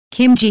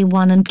Kim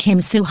Ji-won and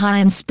Kim Soo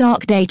Hyun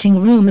spark dating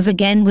rumors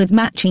again with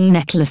matching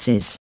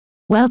necklaces.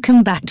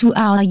 Welcome back to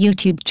our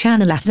YouTube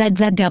channel at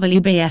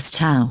ZZWBS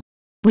Tao.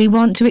 We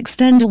want to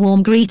extend a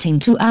warm greeting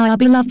to our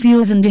beloved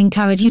viewers and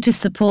encourage you to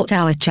support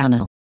our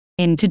channel.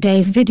 In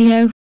today's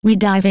video, we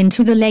dive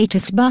into the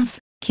latest buzz,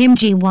 Kim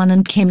Ji-won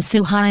and Kim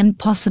Soo Hyun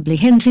possibly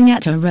hinting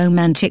at a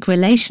romantic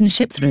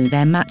relationship through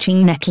their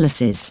matching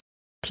necklaces.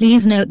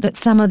 Please note that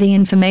some of the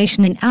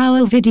information in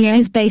our video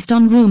is based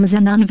on rumors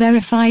and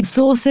unverified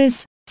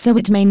sources, so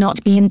it may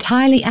not be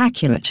entirely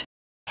accurate.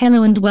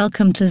 Hello and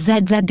welcome to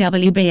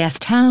ZZWBS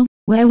Tao,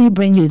 where we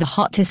bring you the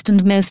hottest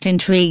and most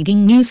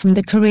intriguing news from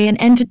the Korean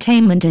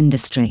entertainment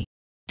industry.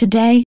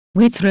 Today,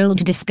 we're thrilled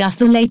to discuss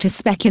the latest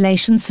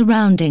speculation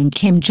surrounding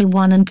Kim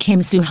Ji-won and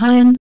Kim Soo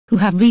Hyun, who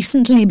have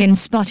recently been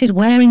spotted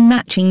wearing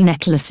matching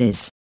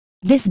necklaces.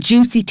 This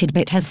juicy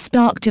tidbit has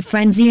sparked a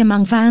frenzy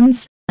among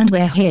fans, and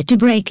we're here to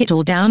break it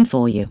all down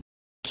for you.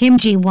 Kim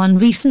Ji-won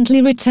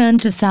recently returned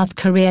to South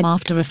Korea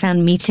after a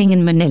fan meeting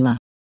in Manila.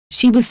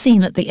 She was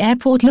seen at the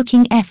airport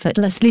looking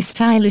effortlessly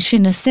stylish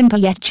in a simple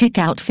yet chic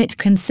outfit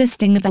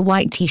consisting of a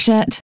white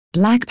t-shirt,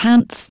 black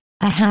pants,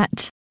 a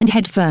hat, and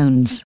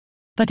headphones.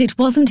 But it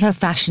wasn't her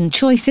fashion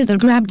choices that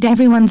grabbed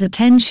everyone's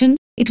attention,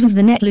 it was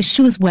the necklace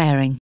she was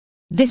wearing.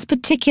 This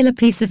particular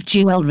piece of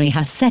jewelry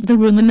has set the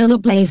rumor mill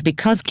ablaze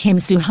because Kim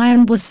Soo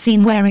Hyun was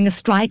seen wearing a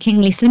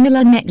strikingly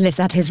similar necklace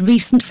at his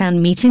recent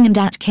fan meeting and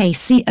at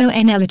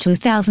KCONL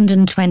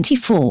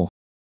 2024.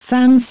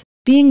 Fans,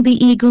 being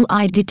the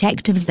eagle-eyed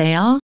detectives they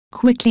are,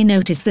 quickly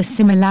noticed the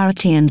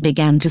similarity and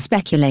began to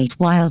speculate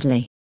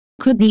wildly.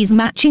 Could these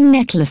matching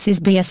necklaces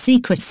be a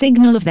secret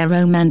signal of their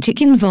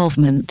romantic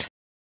involvement?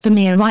 The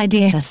mere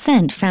idea has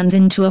sent fans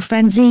into a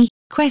frenzy,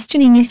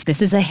 questioning if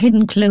this is a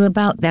hidden clue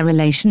about their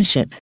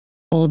relationship.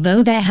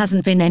 Although there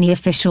hasn't been any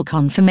official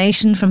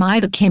confirmation from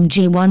either Kim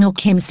Ji-won or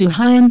Kim Soo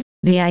Hyun,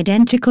 the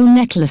identical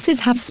necklaces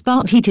have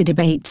sparked heated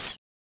debates.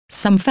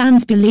 Some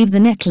fans believe the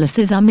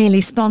necklaces are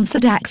merely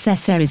sponsored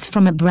accessories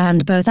from a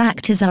brand both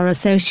actors are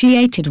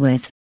associated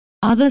with.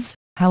 Others,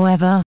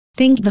 however,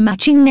 think the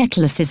matching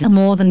necklaces are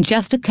more than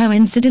just a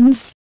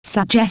coincidence,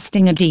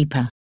 suggesting a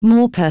deeper,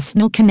 more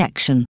personal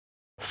connection.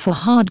 For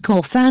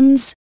hardcore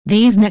fans,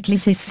 these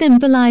necklaces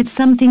symbolize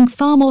something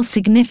far more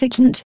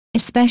significant,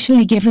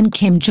 especially given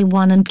Kim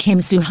Ji-won and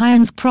Kim Soo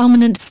Hyun's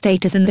prominent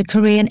status in the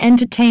Korean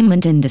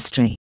entertainment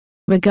industry.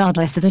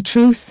 Regardless of the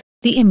truth,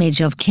 the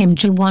image of Kim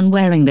Ji-won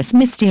wearing this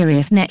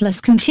mysterious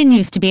necklace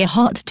continues to be a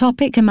hot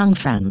topic among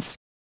fans.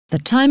 The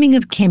timing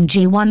of Kim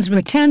Ji-won's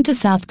return to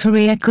South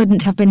Korea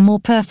couldn't have been more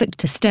perfect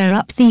to stir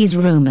up these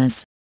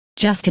rumors.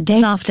 Just a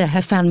day after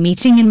her fan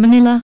meeting in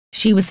Manila,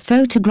 she was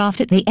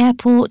photographed at the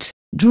airport,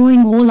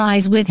 drawing all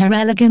eyes with her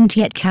elegant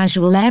yet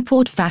casual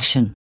airport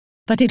fashion.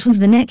 But it was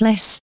the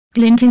necklace,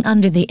 glinting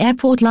under the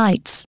airport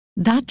lights,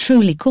 that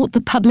truly caught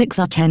the public's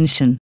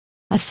attention.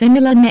 A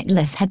similar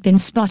necklace had been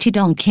spotted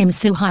on Kim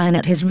Soo Hyun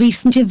at his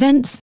recent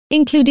events,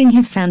 including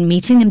his fan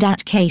meeting and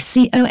at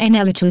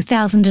KCONL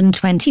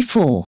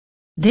 2024.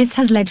 This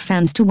has led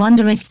fans to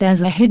wonder if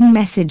there's a hidden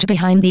message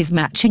behind these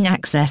matching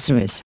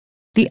accessories.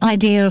 The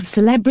idea of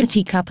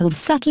celebrity couples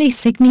subtly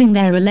signaling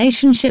their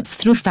relationships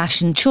through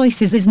fashion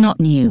choices is not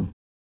new.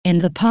 In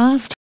the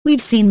past,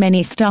 we've seen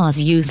many stars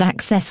use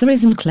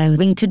accessories and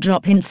clothing to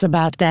drop hints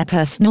about their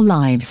personal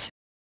lives.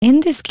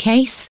 In this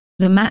case,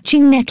 the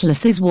matching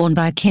necklaces worn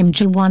by Kim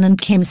Ji-won and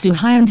Kim Soo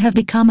Hyun have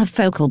become a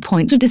focal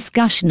point of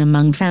discussion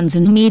among fans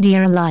and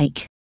media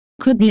alike.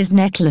 Could these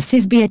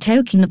necklaces be a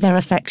token of their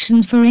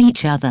affection for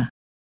each other?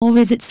 Or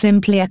is it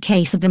simply a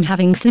case of them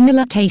having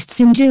similar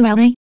tastes in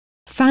jewelry?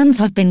 Fans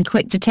have been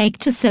quick to take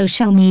to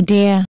social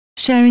media,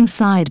 sharing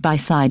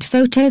side-by-side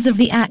photos of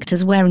the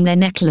actors wearing their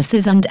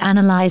necklaces and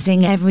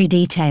analyzing every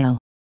detail.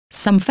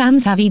 Some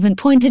fans have even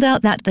pointed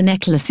out that the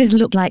necklaces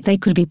look like they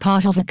could be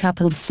part of a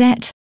couple's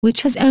set,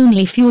 which has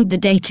only fueled the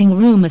dating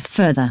rumors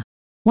further.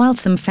 While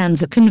some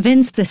fans are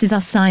convinced this is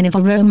a sign of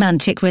a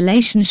romantic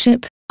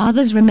relationship,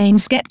 others remain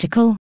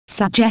skeptical,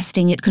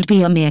 suggesting it could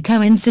be a mere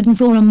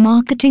coincidence or a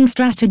marketing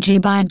strategy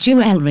by a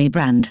jewelry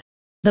brand.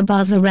 The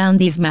buzz around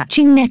these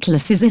matching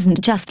necklaces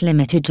isn't just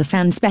limited to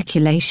fan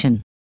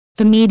speculation.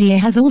 The media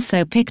has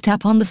also picked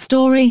up on the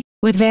story,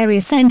 with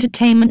various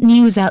entertainment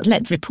news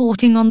outlets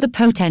reporting on the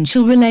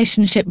potential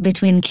relationship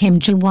between Kim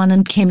Ji-won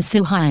and Kim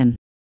Soo Hyun.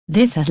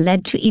 This has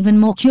led to even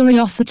more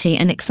curiosity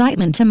and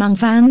excitement among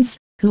fans,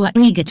 who are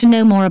eager to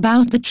know more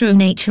about the true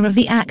nature of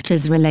the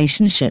actors'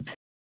 relationship.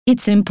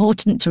 It's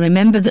important to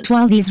remember that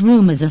while these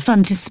rumors are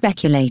fun to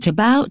speculate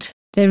about,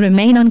 they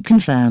remain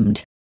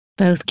unconfirmed.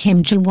 Both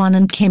Kim Ji-won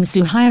and Kim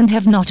Soo Hyun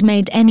have not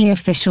made any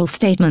official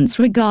statements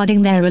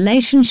regarding their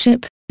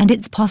relationship, and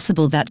it's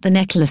possible that the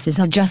necklaces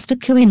are just a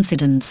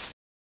coincidence.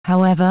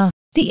 However,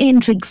 the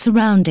intrigue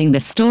surrounding the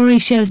story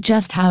shows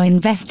just how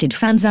invested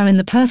fans are in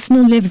the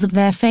personal lives of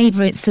their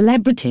favorite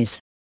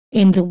celebrities.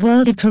 In the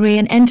world of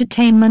Korean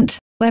entertainment,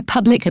 where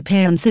public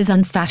appearances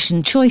and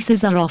fashion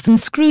choices are often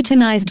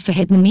scrutinized for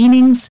hidden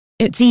meanings,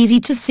 it's easy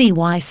to see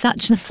why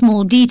such a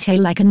small detail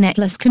like a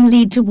necklace can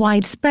lead to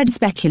widespread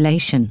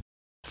speculation.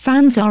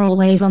 Fans are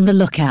always on the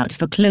lookout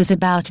for clues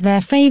about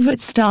their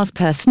favorite stars'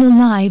 personal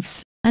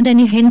lives, and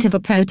any hint of a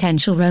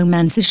potential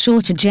romance is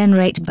sure to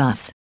generate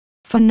buzz.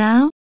 For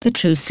now, the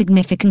true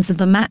significance of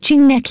the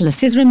matching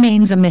necklaces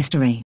remains a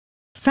mystery.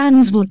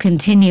 Fans will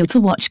continue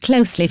to watch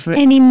closely for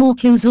any more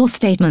clues or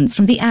statements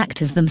from the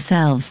actors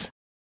themselves.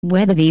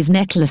 Whether these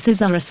necklaces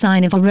are a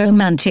sign of a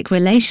romantic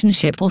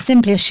relationship or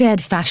simply a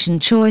shared fashion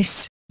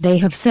choice, they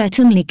have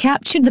certainly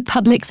captured the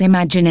public's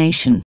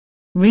imagination.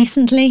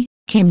 Recently,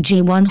 Kim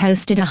Ji-won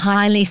hosted a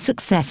highly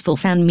successful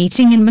fan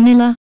meeting in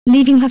Manila,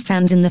 leaving her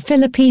fans in the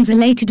Philippines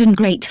elated and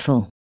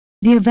grateful.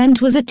 The event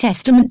was a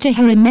testament to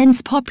her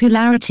immense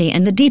popularity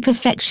and the deep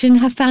affection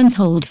her fans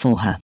hold for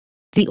her.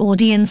 The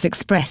audience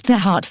expressed their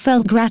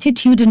heartfelt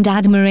gratitude and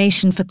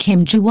admiration for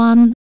Kim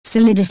Ji-won,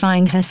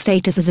 solidifying her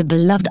status as a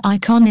beloved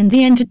icon in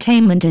the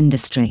entertainment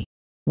industry.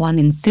 One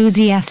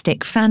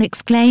enthusiastic fan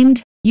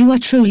exclaimed, "You are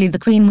truly the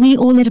queen we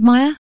all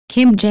admire,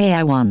 Kim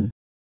Ji-won.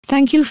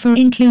 Thank you for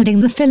including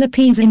the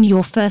Philippines in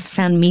your first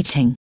fan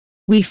meeting.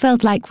 We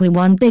felt like we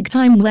won big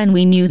time when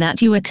we knew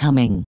that you were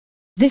coming."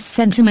 This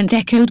sentiment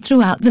echoed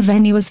throughout the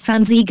venue as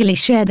fans eagerly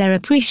shared their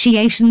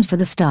appreciation for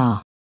the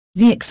star.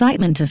 The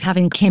excitement of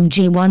having Kim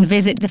Ji-won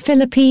visit the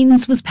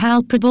Philippines was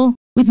palpable,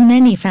 with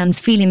many fans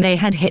feeling they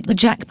had hit the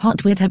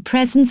jackpot with her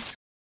presence.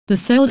 The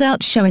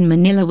sold-out show in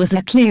Manila was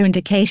a clear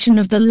indication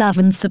of the love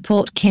and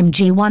support Kim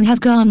Ji-won has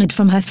garnered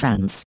from her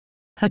fans.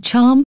 Her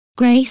charm,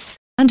 grace,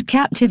 and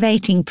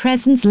captivating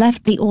presence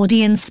left the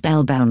audience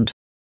spellbound.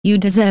 "You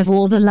deserve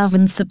all the love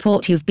and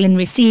support you've been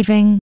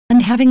receiving,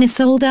 and having a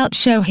sold-out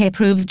show here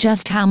proves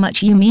just how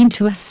much you mean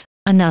to us,"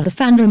 another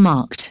fan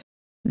remarked.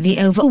 The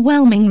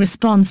overwhelming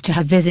response to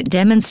her visit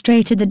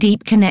demonstrated the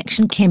deep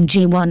connection Kim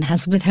Ji-won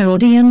has with her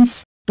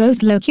audience,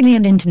 both locally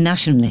and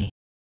internationally.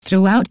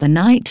 Throughout the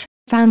night,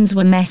 fans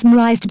were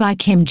mesmerized by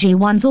Kim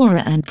Ji-won's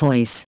aura and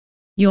poise.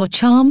 "Your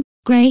charm,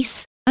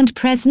 grace, and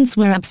presence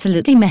were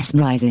absolutely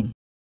mesmerizing.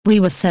 We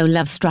were so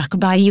love-struck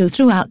by you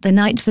throughout the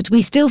night that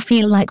we still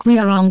feel like we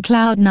are on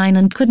cloud nine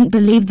and couldn't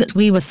believe that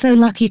we were so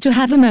lucky to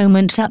have a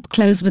moment up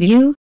close with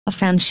you," a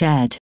fan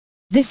shared.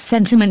 This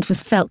sentiment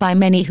was felt by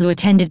many who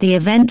attended the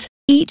event,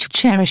 each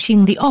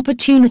cherishing the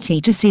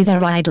opportunity to see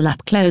their idol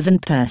up close and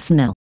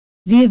personal.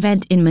 The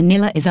event in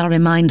Manila is a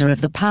reminder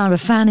of the power of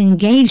fan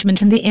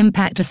engagement and the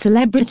impact a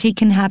celebrity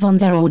can have on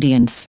their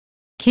audience.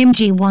 Kim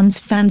Ji-won's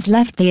fans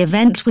left the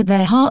event with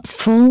their hearts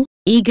full,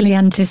 eagerly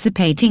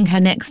anticipating her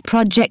next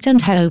project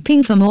and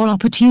hoping for more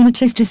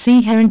opportunities to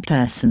see her in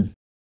person.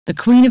 The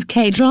Queen of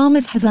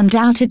K-dramas has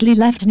undoubtedly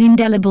left an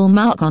indelible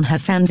mark on her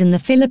fans in the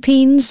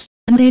Philippines,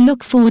 and they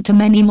look forward to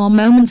many more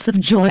moments of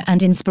joy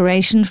and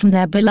inspiration from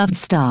their beloved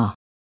star.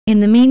 In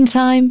the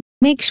meantime,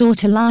 make sure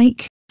to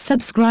like,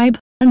 subscribe,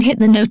 and hit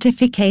the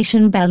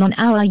notification bell on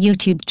our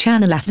YouTube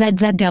channel at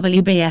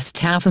ZZWBS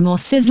Tau for more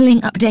sizzling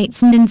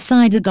updates and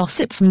insider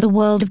gossip from the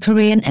world of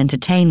Korean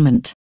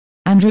entertainment.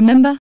 And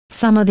remember,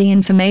 some of the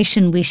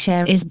information we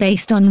share is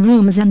based on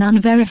rumors and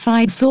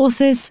unverified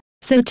sources,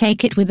 so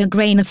take it with a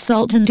grain of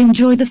salt and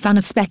enjoy the fun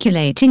of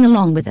speculating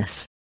along with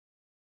us.